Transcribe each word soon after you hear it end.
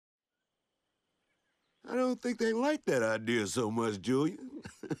I don't think they like that idea so much, Julian.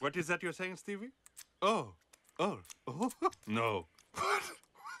 What is that you're saying, Stevie? Oh. No. What?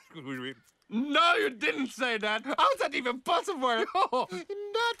 No, you didn't say that. How's that even possible? Oh,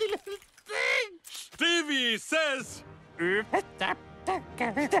 naughty little thing. Stevie says... Julian, wait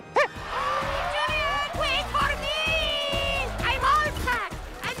for me! I'm all packed,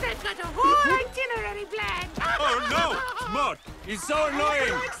 and I've got a whole itinerary planned. Oh, no! Mort, he's so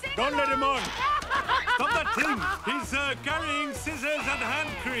annoying. Don't let him on. Stop that thing. He's carrying scissors and hand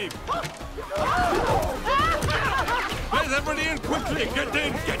cream. Let everybody in quickly. Get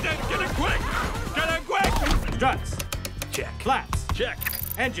in quick. Get in quick. Struts. Check. Flaps. Check.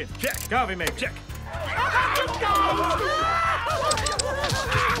 Engine. Check. Coffee maker. Check.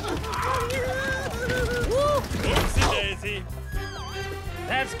 Whoopsie daisy.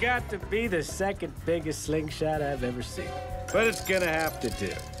 That's got to be the second biggest slingshot I've ever seen. But it's gonna have to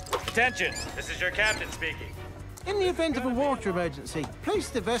do. Attention, this is your captain speaking. In the event of a water emergency, place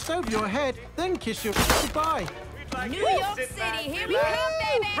the vest over your head, then kiss your goodbye. New York City, here we come,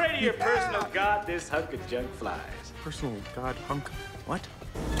 baby! Pray to your personal god, this hunk of junk flies. Personal god hunk. What?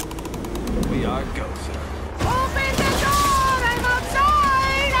 We are go, sir. Open the door! I'm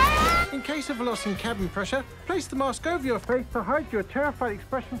outside! In case of a loss in cabin pressure, place the mask over your face to hide your terrified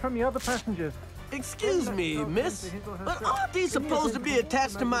expression from the other passengers. Excuse me, miss, but aren't these supposed to be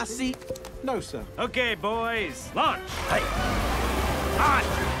attached to my seat? No, sir. Okay, boys, launch. Hey. Launch.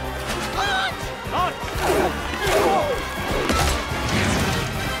 Launch. Launch.